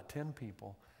Australia with about 10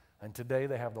 people. And today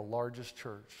they have the largest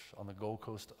church on the Gold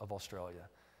Coast of Australia.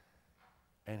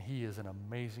 And he is an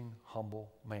amazing,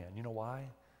 humble man. You know why?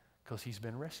 Because he's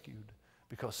been rescued.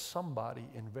 Because somebody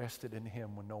invested in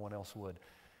him when no one else would.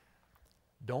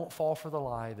 Don't fall for the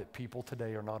lie that people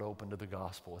today are not open to the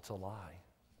gospel. It's a lie.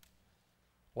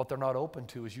 What they're not open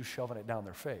to is you shoving it down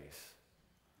their face.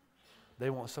 They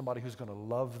want somebody who's going to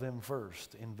love them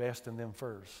first, invest in them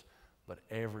first. But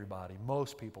everybody,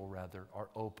 most people rather, are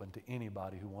open to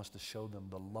anybody who wants to show them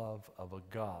the love of a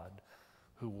God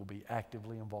who will be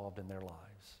actively involved in their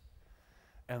lives.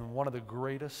 And one of the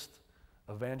greatest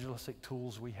evangelistic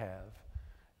tools we have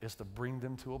is to bring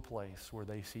them to a place where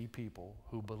they see people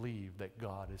who believe that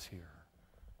God is here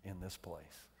in this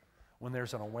place. When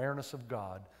there's an awareness of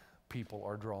God, people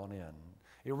are drawn in.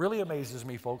 It really amazes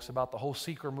me, folks, about the whole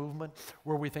seeker movement,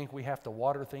 where we think we have to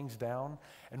water things down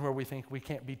and where we think we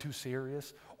can't be too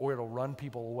serious or it'll run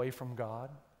people away from God.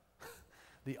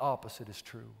 The opposite is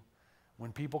true.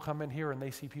 When people come in here and they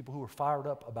see people who are fired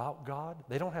up about God,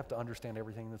 they don't have to understand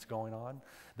everything that's going on.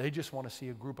 They just want to see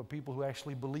a group of people who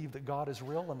actually believe that God is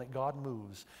real and that God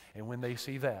moves. And when they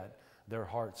see that, their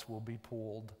hearts will be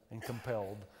pulled and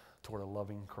compelled toward a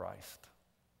loving Christ.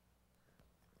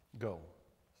 Go.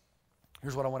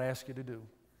 Here's what I want to ask you to do.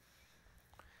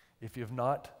 If you have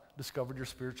not discovered your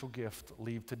spiritual gift,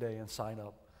 leave today and sign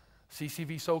up.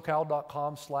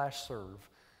 ccvsocal.com/serve.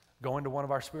 Go into one of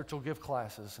our spiritual gift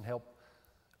classes and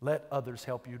let others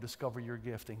help you discover your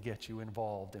gift and get you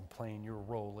involved in playing your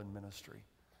role in ministry.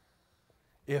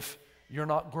 If you're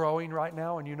not growing right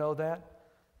now and you know that,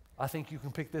 I think you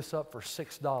can pick this up for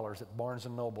 $6 at Barnes &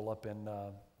 Noble up in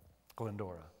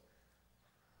Glendora.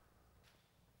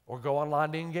 Or go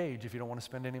online to Engage if you don't want to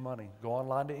spend any money. Go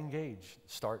online to Engage.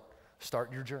 Start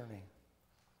your journey.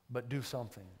 But do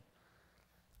something.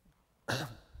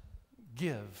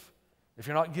 Give. If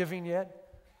you're not giving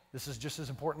yet, this is just as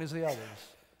important as the others.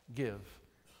 Give.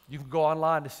 You can go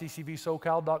online to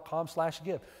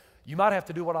ccvsocal.com/give. You might have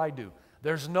to do what I do.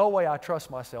 There's no way I trust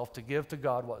myself to give to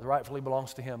God what rightfully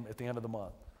belongs to Him at the end of the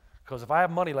month. Because if I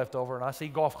have money left over and I see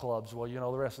golf clubs, well, you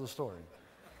know the rest of the story.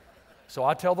 So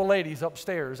I tell the ladies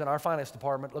upstairs in our finance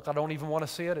department, look, I don't even want to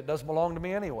see it. It doesn't belong to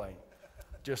me anyway.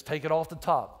 Just take it off the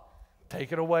top.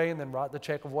 Take it away and then write the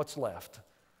check of what's left.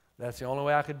 That's the only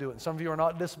way I could do it. And some of you are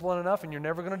not disciplined enough and you're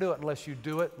never going to do it unless you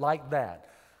do it like that.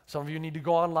 Some of you need to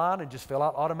go online and just fill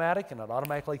out automatic and it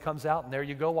automatically comes out and there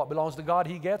you go. What belongs to God,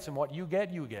 He gets, and what you get,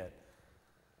 you get.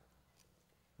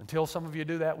 Until some of you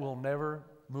do that, we'll never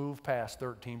move past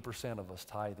 13% of us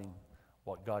tithing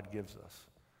what God gives us.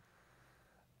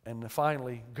 And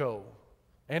finally, go.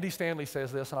 Andy Stanley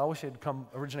says this, and I wish it had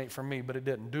originate from me, but it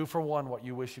didn't. Do for one what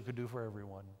you wish you could do for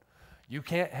everyone. You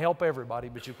can't help everybody,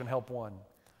 but you can help one.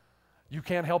 You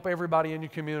can't help everybody in your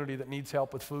community that needs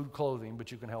help with food, clothing,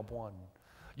 but you can help one.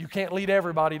 You can't lead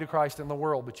everybody to Christ in the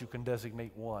world, but you can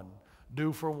designate one.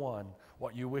 Do for one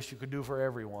what you wish you could do for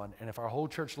everyone. And if our whole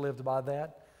church lived by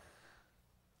that,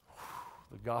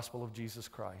 the gospel of Jesus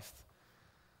Christ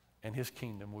and His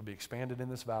kingdom would be expanded in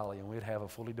this valley, and we'd have a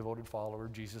fully devoted follower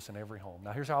of Jesus in every home.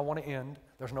 Now, here's how I want to end.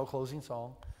 There's no closing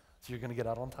song, so you're going to get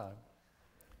out on time.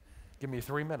 Give me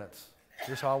 3 minutes.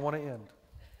 Here's how I want to end.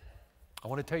 I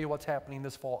want to tell you what's happening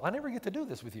this fall. I never get to do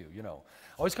this with you, you know.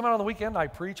 I always come out on the weekend, I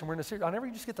preach, and we're in a series. I never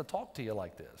just get to talk to you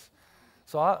like this.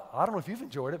 So I don't know if you've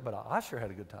enjoyed it, but I sure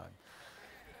had a good time.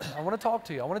 I want to talk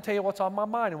to you. I want to tell you what's on my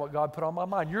mind and what God put on my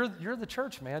mind. You're the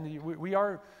church, man. We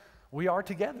are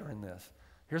together in this.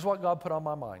 Here's what God put on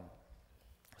my mind.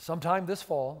 Sometime this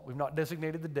fall, we've not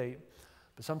designated the date,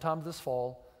 but sometime this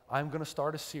fall, I'm going to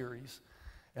start a series,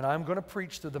 and I'm going to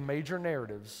preach through the major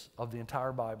narratives of the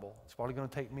entire Bible. It's probably going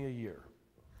to take me a year.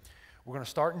 We're going to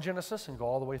start in Genesis and go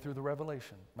all the way through the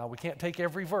Revelation. Now, we can't take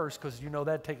every verse because you know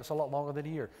that'd take us a lot longer than a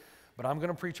year. But I'm going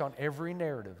to preach on every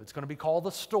narrative. It's going to be called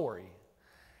the story.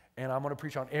 And I'm going to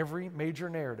preach on every major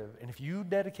narrative. And if you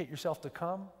dedicate yourself to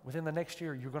come, within the next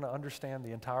year, you're going to understand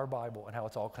the entire Bible and how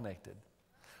it's all connected.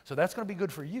 So that's going to be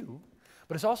good for you,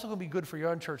 but it's also going to be good for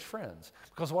your unchurched friends.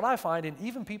 Because what I find, and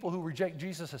even people who reject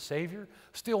Jesus as Savior,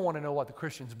 still want to know what the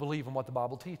Christians believe and what the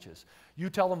Bible teaches. You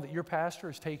tell them that your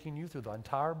pastor is taking you through the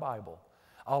entire Bible.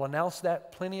 I'll announce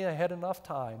that plenty ahead enough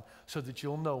time so that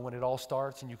you'll know when it all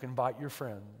starts and you can invite your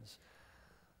friends.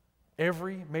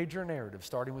 Every major narrative,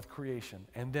 starting with creation.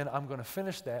 And then I'm going to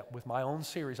finish that with my own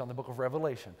series on the book of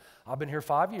Revelation. I've been here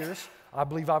 5 years. I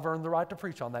believe I've earned the right to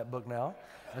preach on that book now.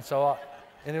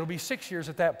 And it'll be 6 years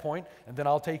at that point, and then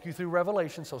I'll take you through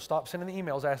Revelation, so stop sending the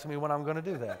emails asking me when I'm going to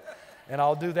do that. And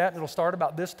I'll do that, and it'll start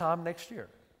about this time next year,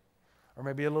 or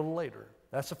maybe a little later.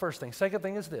 That's the first thing. Second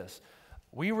thing is this.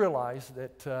 We realize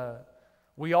that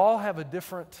we all have a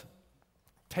different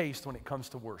taste when it comes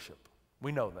to worship.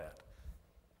 We know that.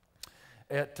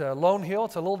 At Lone Hill,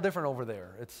 it's a little different over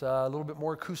there. It's a little bit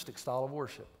more acoustic style of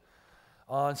worship.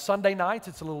 On Sunday nights,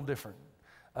 it's a little different.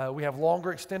 We have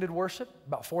longer extended worship,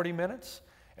 about 40 minutes,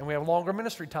 and we have longer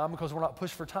ministry time because we're not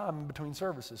pushed for time in between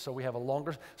services. So we have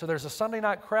so there's a Sunday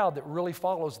night crowd that really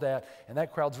follows that, and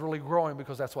that crowd's really growing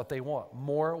because that's what they want,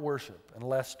 more worship and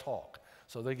less talk.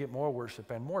 So they get more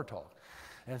worship and more talk.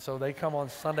 And so they come on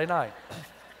Sunday night.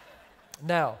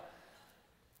 Now,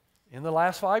 in the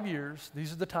last 5 years,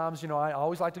 these are the times, I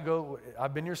always like to go.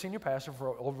 I've been your senior pastor for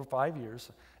over 5 years,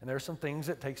 and there's some things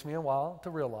that takes me a while to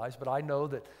realize, but I know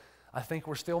that I think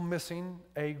we're still missing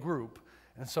a group.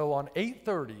 And so on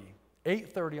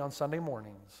 8:30 on Sunday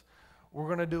mornings, we're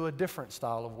going to do a different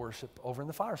style of worship over in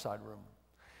the fireside room.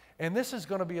 And this is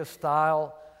going to be a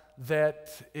style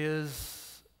that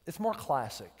it's more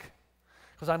classic.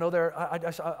 Because I know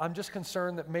I'm just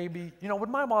concerned that maybe, would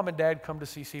my mom and dad come to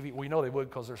CCV? We know they would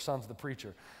because their son's the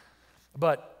preacher.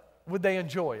 But would they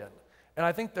enjoy it? And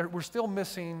I think that we're still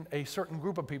missing a certain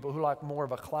group of people who like more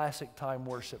of a classic time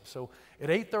worship. So at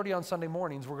 8:30 on Sunday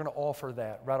mornings, we're going to offer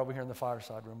that right over here in the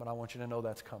fireside room, and I want you to know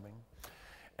that's coming.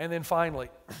 And then finally,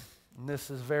 and this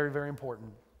is very, very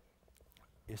important,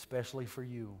 especially for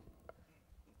you,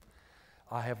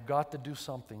 I have got to do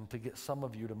something to get some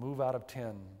of you to move out of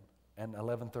 10 and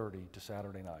 11:30 to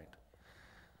Saturday night.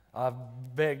 I've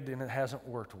begged, and it hasn't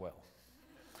worked well.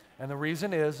 And the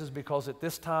reason is because at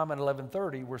this time at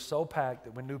 11:30, we're so packed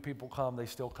that when new people come, they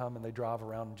still come and they drive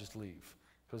around and just leave.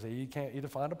 Because they can't either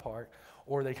find a park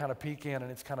or they kind of peek in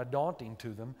and it's kind of daunting to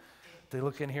them. They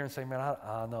look in here and say, man,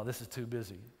 no, this is too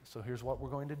busy. So here's what we're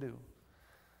going to do.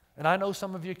 And I know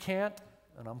some of you can't,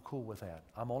 and I'm cool with that.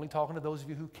 I'm only talking to those of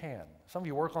you who can. Some of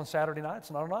you work on Saturday night.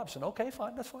 It's not an option. Okay,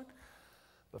 fine, that's fine.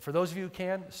 But for those of you who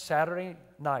can, Saturday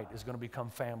night is going to become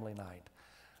family night.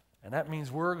 And that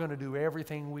means we're going to do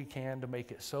everything we can to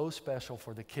make it so special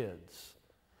for the kids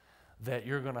that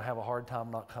you're going to have a hard time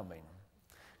not coming.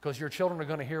 Because your children are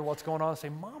going to hear what's going on and say,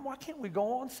 Mom, why can't we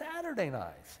go on Saturday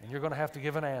nights? And you're going to have to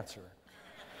give an answer.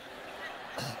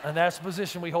 And that's the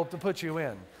position we hope to put you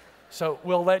in. So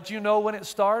we'll let you know when it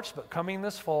starts, but coming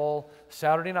this fall,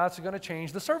 Saturday nights are going to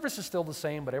change. The service is still the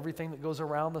same, but everything that goes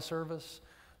around the service,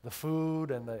 the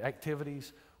food and the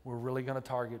activities, we're really going to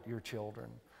target your children,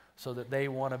 so that they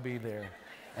want to be there.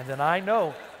 And then I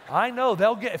know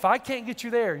they'll get, if I can't get you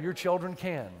there, your children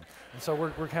can. And so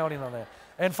we're counting on that.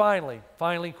 And finally,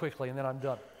 quickly, and then I'm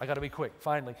done. I got to be quick.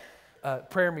 Finally,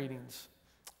 prayer meetings.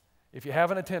 If you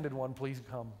haven't attended one, please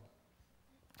come.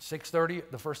 6:30,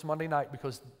 the first Monday night,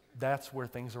 because that's where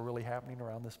things are really happening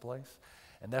around this place.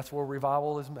 And that's where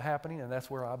revival is happening, and that's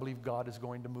where I believe God is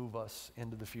going to move us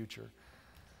into the future.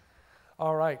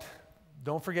 All right.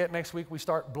 Don't forget, next week we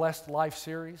start Blessed Life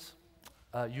series.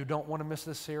 You don't want to miss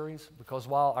this series because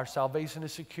while our salvation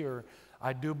is secure,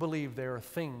 I do believe there are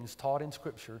things taught in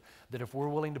Scripture that if we're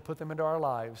willing to put them into our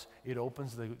lives, it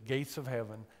opens the gates of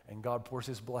heaven and God pours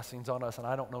His blessings on us. And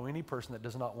I don't know any person that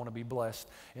does not want to be blessed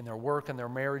in their work and their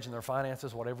marriage and their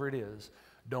finances, whatever it is.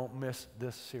 Don't miss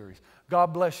this series. God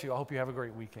bless you. I hope you have a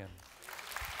great weekend.